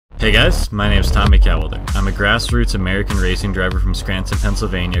Hey guys, my name is Tommy Cadwalader. I'm a grassroots American racing driver from Scranton,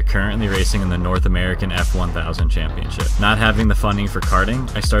 Pennsylvania, currently racing in the North American F1000 Championship. Not having the funding for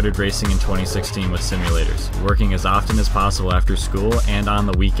karting, I started racing in 2016 with simulators, working as often as possible after school and on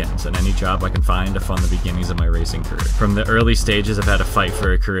the weekends, and any job I can find to fund the beginnings of my racing career. From the early stages, I've had to fight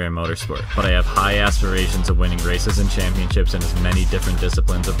for a career in motorsport, but I have high aspirations of winning races and championships in as many different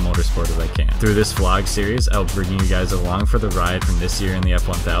disciplines of motorsport as I can. Through this vlog series, I'll bring you guys along for the ride from this year in the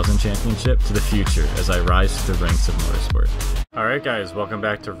F1000 Championship to the future as I rise through the ranks of motorsport. Alright guys, welcome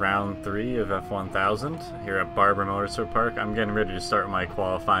back to round 3 of F1000 here at Barber Motorsport Park. I'm getting ready to start my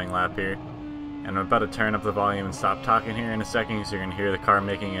qualifying lap here, and I'm about to turn up the volume and stop talking here in a second because you're going to hear the car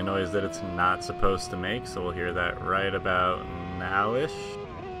making a noise that it's not supposed to make, so we'll hear that right about now-ish.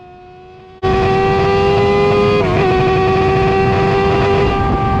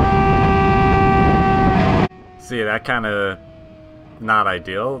 See, that kind of not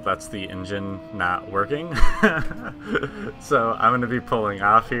ideal. That's the engine not working. So I'm going to be pulling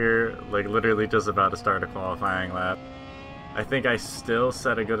off here, like literally just about to start a qualifying lap. I think I still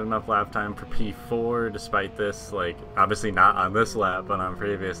set a good enough lap time for P4 despite this, like obviously not on this lap, but on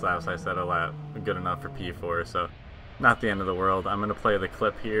previous laps I set a lap good enough for P4, so not the end of the world. I'm going to play the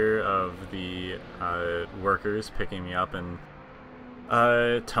clip here of the workers picking me up and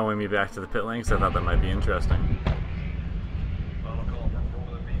towing me back to the pit lane because I thought that might be interesting.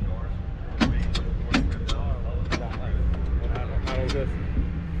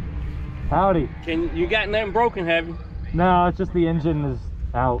 Howdy. You got nothing broken, have you? No, it's just the engine is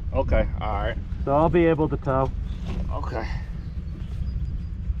out. Okay, alright. So I'll be able to tow. Okay.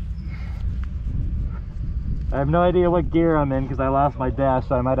 I have no idea what gear I'm in because I lost my dash,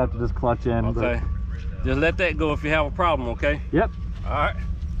 so I might have to just clutch in. Okay. But just let that go if you have a problem, okay? Yep. Alright.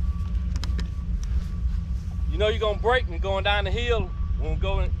 You know you're gonna brake when going down the hill when we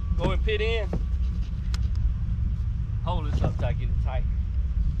go and pit in. Hold this up till I get it tight.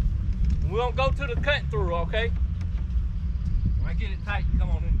 We don't go to the cut through, okay? When I get it tight, come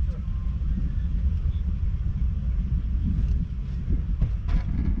on in the truck.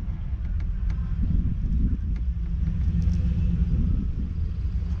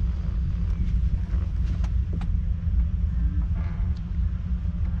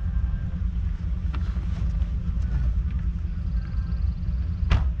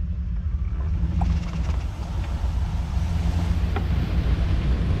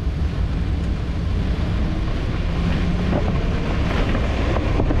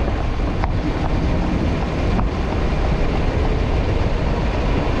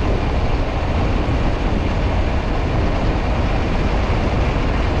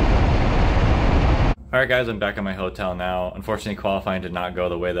 Alright guys, I'm back at my hotel now. Unfortunately, qualifying did not go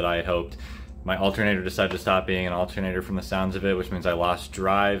the way that I had hoped. My alternator decided to stop being an alternator from the sounds of it, which means I lost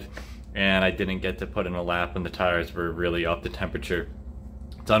drive, and I didn't get to put in a lap when the tires were really up to temperature.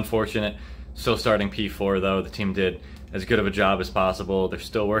 It's unfortunate. Still starting P4 though. The team did as good of a job as possible. They're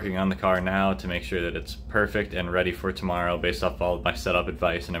still working on the car now to make sure that it's perfect and ready for tomorrow based off all of my setup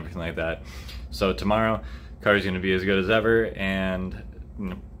advice and everything like that. So tomorrow, the car is going to be as good as ever, and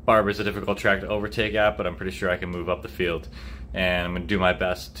Barber's a difficult track to overtake at, but I'm pretty sure I can move up the field, and I'm going to do my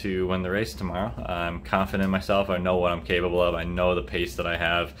best to win the race tomorrow. I'm confident in myself. I know what I'm capable of. I know the pace that I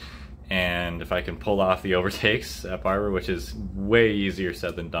have, and if I can pull off the overtakes at Barber, which is way easier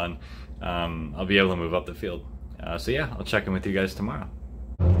said than done, I'll be able to move up the field. So yeah, I'll check in with you guys tomorrow.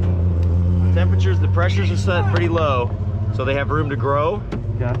 Temperatures, the pressures are set pretty low, so they have room to grow.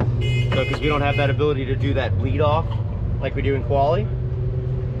 Yeah. So because we don't have that ability to do that bleed off like we do in quali.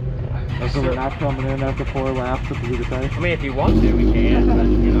 So we're not coming in after 4 laps to bleed the tire? I mean, if you want to, we can, but,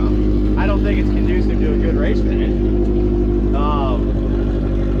 you know, I don't think it's conducive to a good race finish. Depends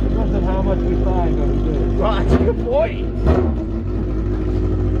on how much we find over there. Well, that's a good point.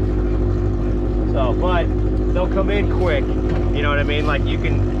 So, but they'll come in quick, you know what I mean? Like, you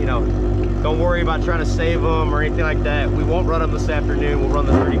can, you know, don't worry about trying to save them or anything like that. We won't run them this afternoon. We'll run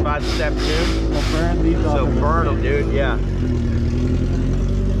the 35 this afternoon. We'll burn these off. So burn them, dude, yeah.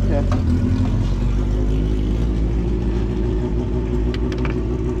 Okay.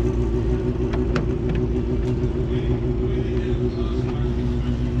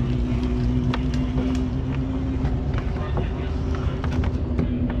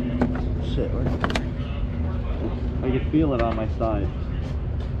 Shit, I can feel it on my side.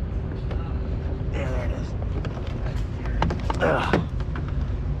 yeah, there it is. Ugh.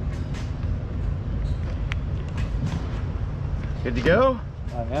 Good to go?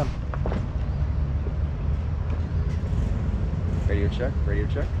 I am. Radio check, radio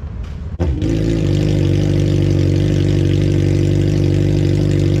check.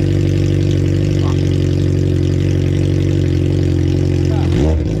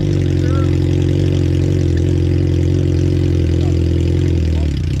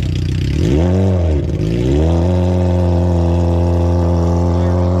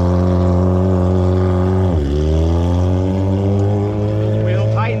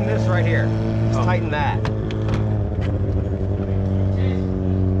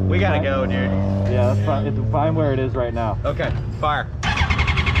 go, dude. Yeah, that's fine. It's fine where it is right now. Okay, fire.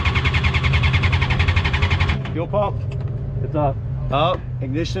 Fuel pump. It's up. Up.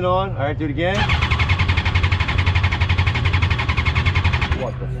 Ignition on. All right, do it again.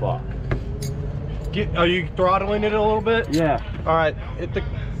 What the fuck? Are you throttling it a little bit? Yeah. All right,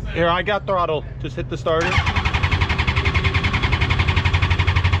 here, I got throttle. Just hit the starter.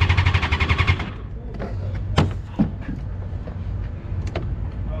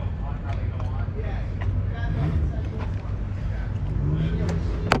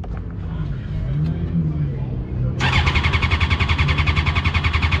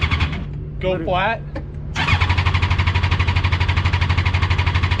 Go flat.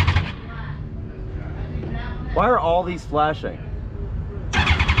 Why are all these flashing?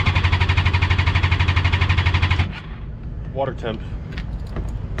 Water temp.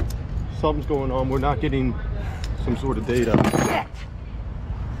 Something's going on. We're not getting some sort of data.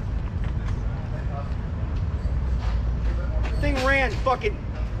 Thing ran fucking.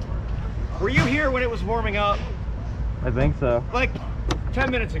 Were you here when it was warming up? I think so. Like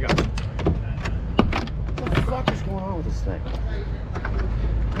 10 minutes ago. What the fuck is going on with this thing?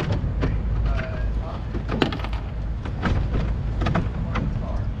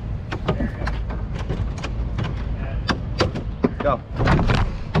 Go.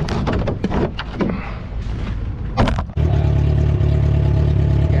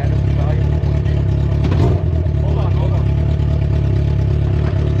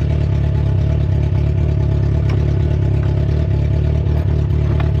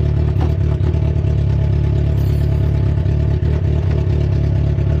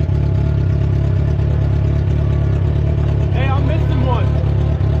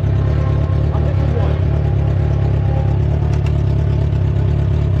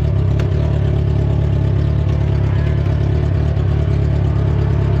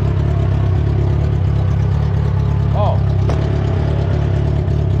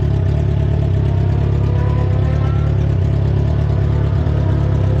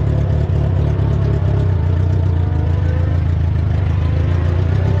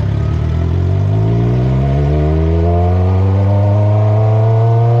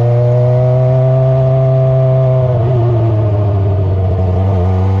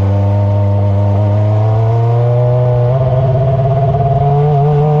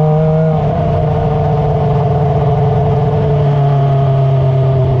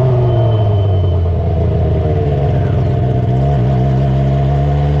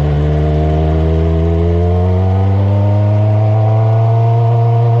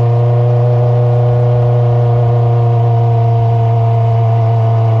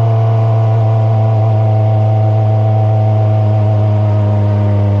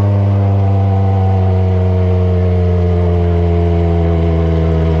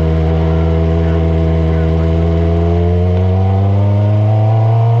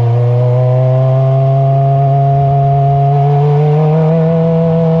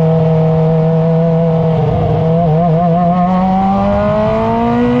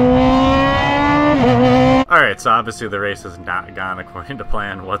 So obviously the race has not gone according to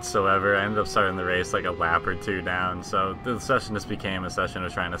plan whatsoever. I ended up starting the race like a lap or two down, so the session just became a session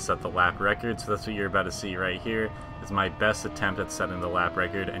of trying to set the lap record. So that's what you're about to see right here, is my best attempt at setting the lap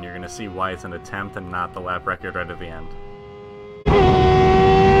record, and you're going to see why it's an attempt and not the lap record right at the end.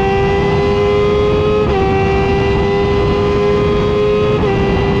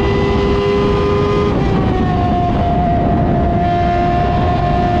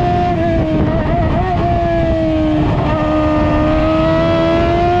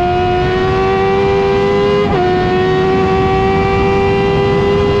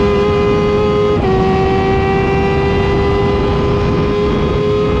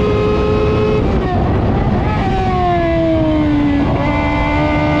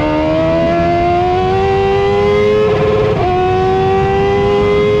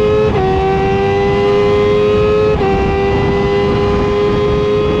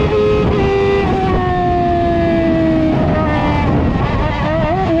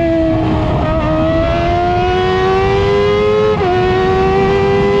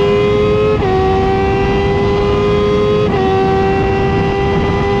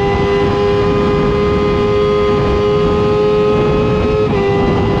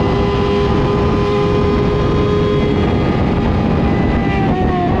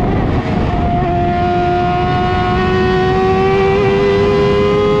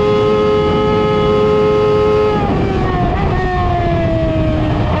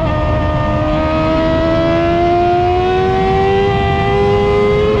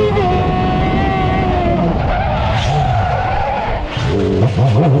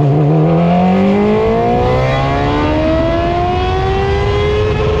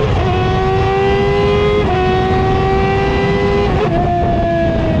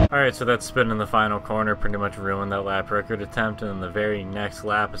 so that spin in the final corner pretty much ruined that lap record attempt, and then the very next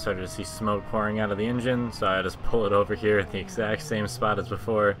lap I started to see smoke pouring out of the engine, so I just pull it over here at the exact same spot as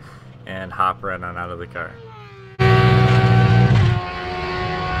before and hop right on out of the car.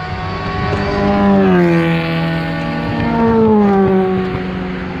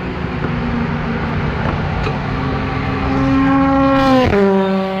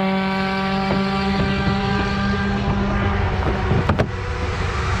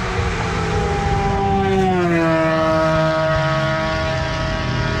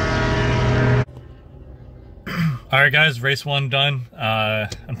 Alright guys, race one done.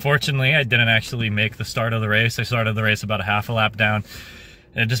 Unfortunately, I didn't actually make the start of the race. I started the race about a half a lap down.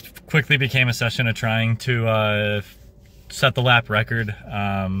 It just quickly became a session of trying to set the lap record.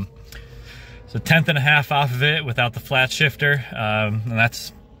 So 10th and a half off of it without the flat shifter, and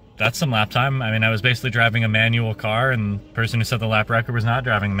that's some lap time. I mean, I was basically driving a manual car, and the person who set the lap record was not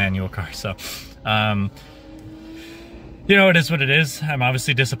driving a manual car. So, you know, it is what it is. I'm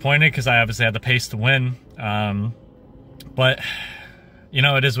obviously disappointed because I obviously had the pace to win. But, you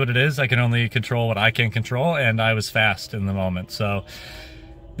know, it is what it is. I can only control what I can control, and I was fast in the moment. So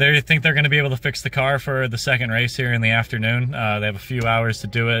they think they're going to be able to fix the car for the second race here in the afternoon. They have a few hours to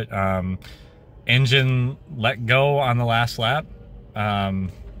do it. Engine let go on the last lap.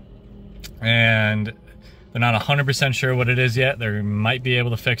 And they're not 100% sure what it is yet. They might be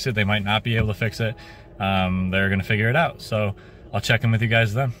able to fix it. They might not be able to fix it. They're going to figure it out. So I'll check in with you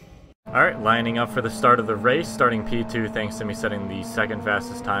guys then. Alright, lining up for the start of the race, starting P2 thanks to me setting the second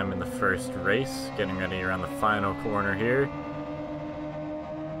fastest time in the first race. Getting ready around the final corner here.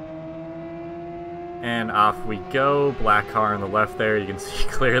 And off we go. Black car on the left there, you can see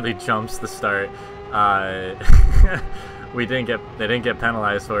clearly jumps the start. They didn't get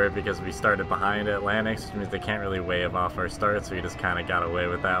penalized for it because we started behind Atlantics, which means they can't really wave off our start, so we just kind of got away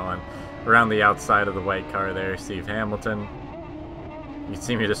with that one. Around the outside of the white car there, Steve Hamilton. You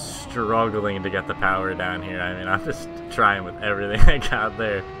see me just struggling to get the power down here. I mean, I'm just trying with everything I got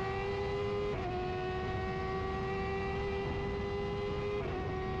there.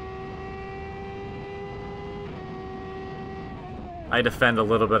 I defend a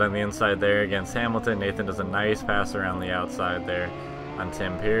little bit on the inside there against Hamilton. Nathan does a nice pass around the outside there on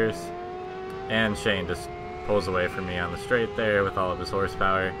Tim Pierce. And Shane just pulls away from me on the straight there with all of his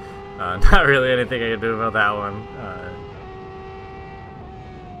horsepower. Not really anything I can do about that one.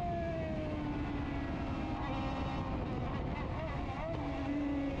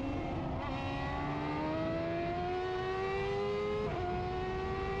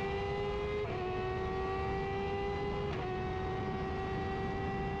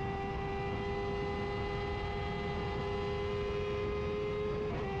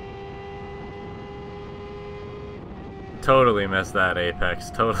 Totally missed that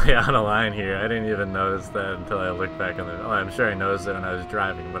apex, totally out of line here. I didn't even notice that until I looked back on the... Oh, I'm sure I noticed it when I was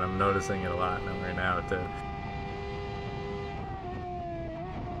driving, but I'm noticing it a lot right now too.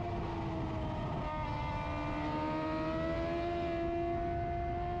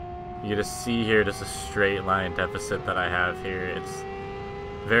 You just see here just a straight line deficit that I have here. It's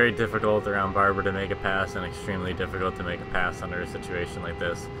very difficult around Barber to make a pass and extremely difficult to make a pass under a situation like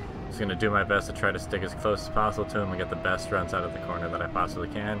this. Just going to do my best to try to stick as close as possible to him and get the best runs out of the corner that I possibly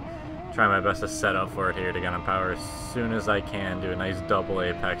can. Try my best to set up for it here to get on power as soon as I can. Do a nice double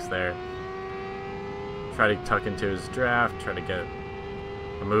apex there. Try to tuck into his draft. Try to get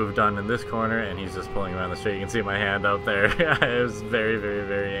a move done in this corner, and he's just pulling around the straight. You can see my hand up there. I was very, very,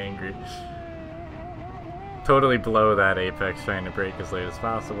 very angry. Totally blow that apex, trying to brake as late as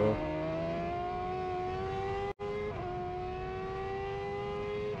possible.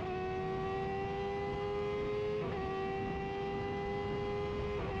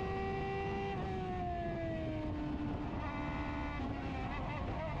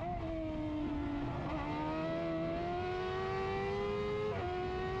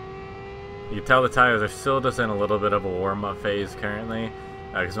 You can tell the tires are still just in a little bit of a warm-up phase currently,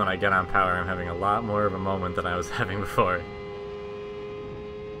 because when I get on power I'm having a lot more of a moment than I was having before.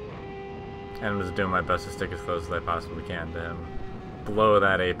 And I'm just doing my best to stick as close as I possibly can to him. Blow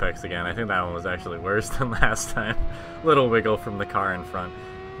that apex again. I think that one was actually worse than last time. Little wiggle from the car in front.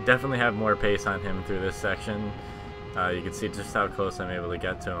 Definitely have more pace on him through this section. You can see just how close I'm able to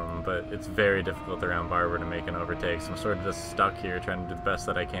get to him, but it's very difficult around Barber to make an overtake, so I'm sort of just stuck here trying to do the best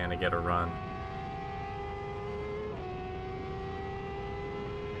that I can to get a run.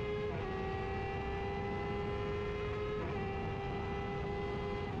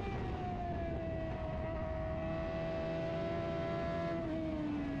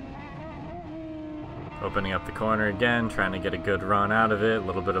 Opening up the corner again, trying to get a good run out of it, a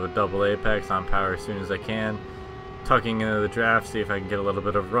little bit of a double apex on power as soon as I can. Tucking into the draft, see if I can get a little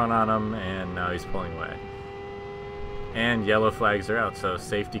bit of run on him, and now he's pulling away. And yellow flags are out, so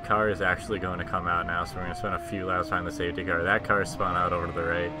safety car is actually going to come out now, so we're going to spend a few laps behind the safety car. That car spun out over to the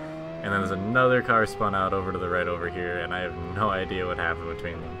right, and then there's another car spun out over to the right over here, and I have no idea what happened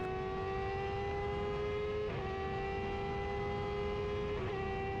between them.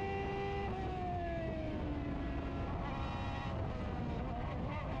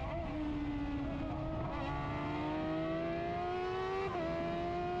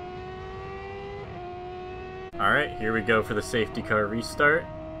 Alright, here we go for the safety car restart.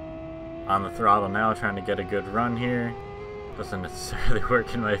 On the throttle now, trying to get a good run here. Doesn't necessarily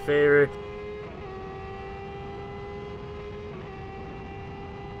work in my favor.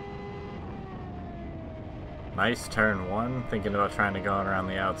 Nice turn one, thinking about trying to go around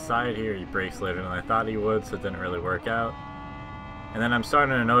the outside here. He brakes later than I thought he would, so it didn't really work out. And then I'm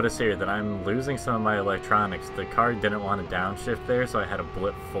starting to notice here that I'm losing some of my electronics. The car didn't want to downshift there, so I had a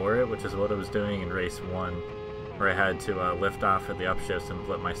blip for it, which is what I was doing in race 1, where I had to lift off for the upshifts and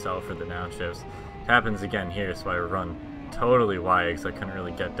blip myself for the downshifts. It happens again here, so I run totally wide because I couldn't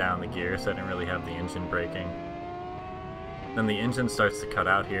really get down the gear, so I didn't really have the engine braking. Then the engine starts to cut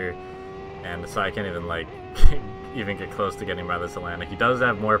out here, and so I can't even like even get close to getting by this Atlantic. He does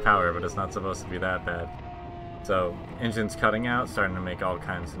have more power, but it's not supposed to be that bad. So engine's cutting out, starting to make all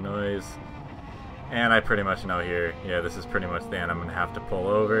kinds of noise. And I pretty much know here, yeah, this is pretty much the end. I'm gonna have to pull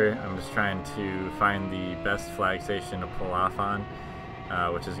over. I'm just trying to find the best flag station to pull off on,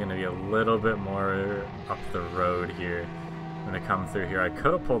 which is gonna be a little bit more up the road here. I'm gonna come through here. I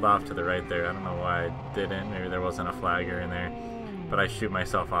could have pulled off to the right there. I don't know why I didn't. Maybe there wasn't a flagger in there. But I shoot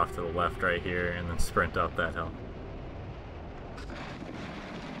myself off to the left right here and then sprint up that hill.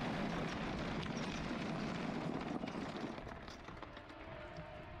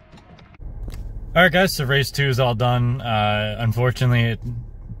 Alright guys, so race 2 is all done. Unfortunately, it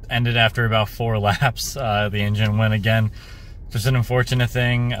ended after about 4 laps. The engine went again. Just an unfortunate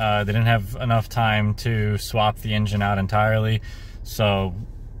thing. They didn't have enough time to swap the engine out entirely. So,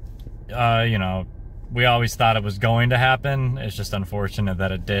 you know, we always thought it was going to happen. It's just unfortunate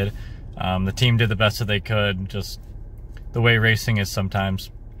that it did. The team did the best that they could, just the way racing is sometimes.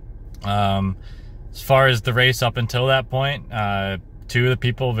 As far as the race up until that point, 2 of the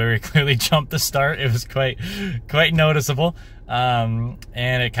people very clearly jumped the start. It was quite noticeable, and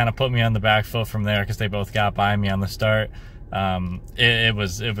it kind of put me on the back foot from there because they both got by me on the start. It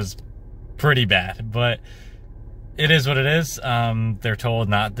was pretty bad, but it is what it is. They're told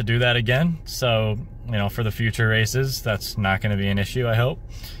not to do that again, so you know, for the future races, that's not going to be an issue, I hope.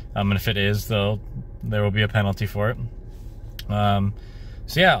 And if it is, there will be a penalty for it. So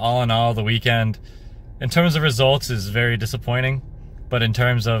yeah, all in all, the weekend, in terms of results, is very disappointing. But in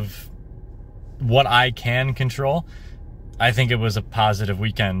terms of what I can control, I think it was a positive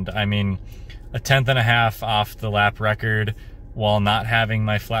weekend. I mean, a 10.5 off the lap record while not having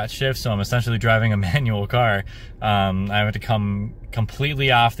my flat shift, so I'm essentially driving a manual car. I have to come completely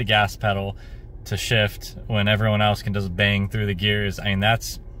off the gas pedal to shift when everyone else can just bang through the gears. I mean,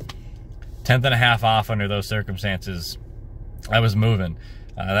 that's 10.5 off under those circumstances. I was moving.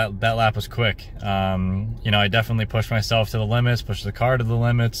 That lap was quick. You know, I definitely pushed myself to the limits, pushed the car to the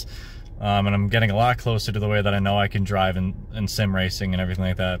limits, and I'm getting a lot closer to the way that I know I can drive in sim racing and everything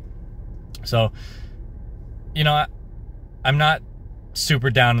like that. So, you know, I'm not super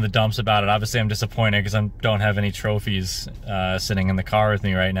down in the dumps about it. Obviously, I'm disappointed because I don't have any trophies sitting in the car with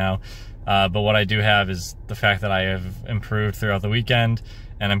me right now. But what I do have is the fact that I have improved throughout the weekend,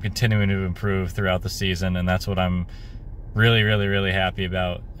 and I'm continuing to improve throughout the season, and that's what I'm really happy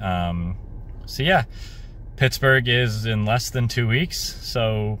about. So yeah, Pittsburgh is in less than 2 weeks,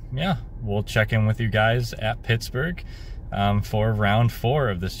 so yeah, we'll check in with you guys at Pittsburgh for round 4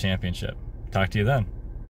 of this championship. Talk to you then.